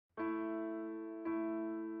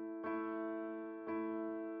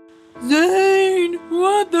Zayn,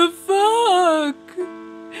 what the fuck?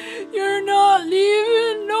 You're not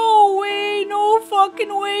leaving? No way, no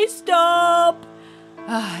fucking way, stop!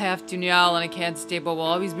 I have to now and I can't stay, but we'll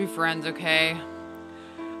always be friends, okay?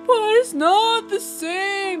 But it's not the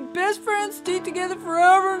same. Best friends stay together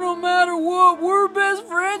forever no matter what. We're best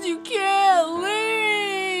friends, you can't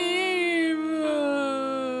leave!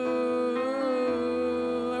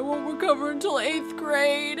 I won't recover until 8th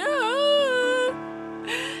grade.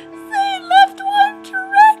 They left One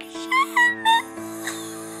Direction!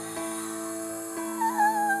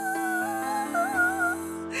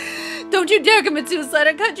 Don't you dare commit suicide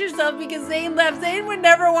or cut yourself because Zayn left. Zayn would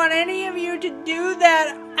never want any of you to do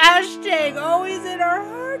that. Hashtag always in our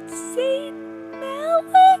hearts, Zayn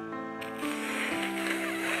Malik.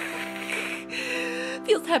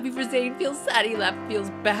 Feels happy for Zayn, feels sad he left, feels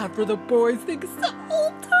bad for the boys, thinks of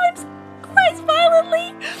old times, cries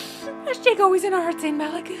violently. Hashtag always in our hearts, Zayn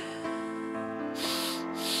Malik.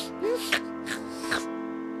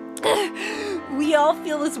 We all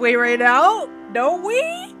feel this way right now, don't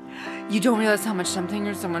we? You don't realize how much something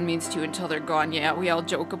or someone means to you until they're gone. Yeah, we all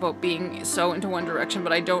joke about being so into One Direction,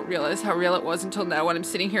 but I don't realize how real it was until now when I'm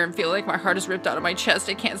sitting here and feel like my heart is ripped out of my chest.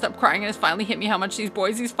 I can't stop crying and it's finally hit me how much these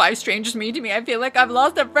boys, these 5 strangers mean to me. I feel like I've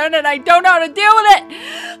lost a friend and I don't know how to deal with it.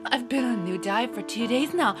 I've been on a new diet for 2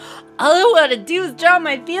 days now. All I want to do is drown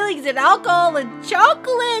my feelings in alcohol and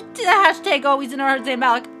chocolate. Hashtag always in our hearts, Zayn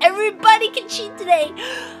Malik. Everybody can cheat today.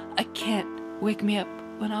 I can't. Wake me up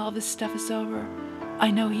when all this stuff is over. I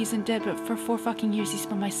know he isn't dead, but for 4 fucking years he's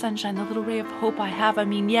been my sunshine, the little ray of hope I have. I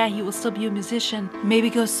mean, yeah, he will still be a musician. Maybe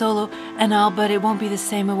go solo and all, but it won't be the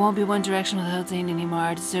same. It won't be One Direction without Zayn anymore.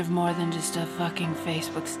 I deserve more than just a fucking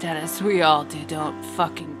Facebook status. We all do. Don't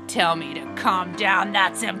fucking tell me to calm down.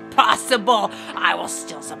 That's impossible. I will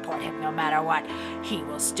still support him no matter what. He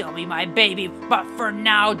will still be my baby, but for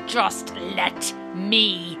now, just let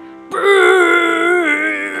me be.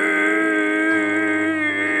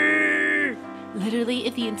 Literally,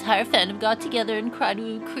 if the entire fandom got together and cried,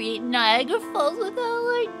 we would create Niagara Falls with all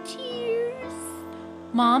our tears.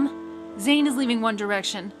 Mom, Zayn is leaving One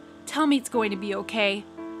Direction. Tell me it's going to be okay.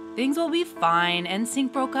 Things will be fine.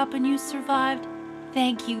 NSYNC broke up and you survived.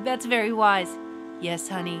 Thank you, that's very wise. Yes,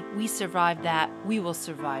 honey, we survived that. We will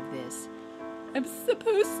survive this. I'm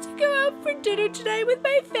supposed to go out for dinner tonight with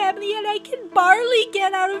my family and I can barely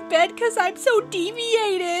get out of bed because I'm so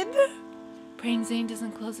deviated. Praying Zayn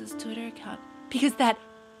doesn't close his Twitter account. Because that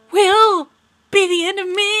will be the end of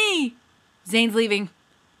me. Zayn's leaving.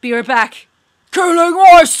 Be right back. Killing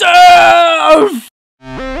myself!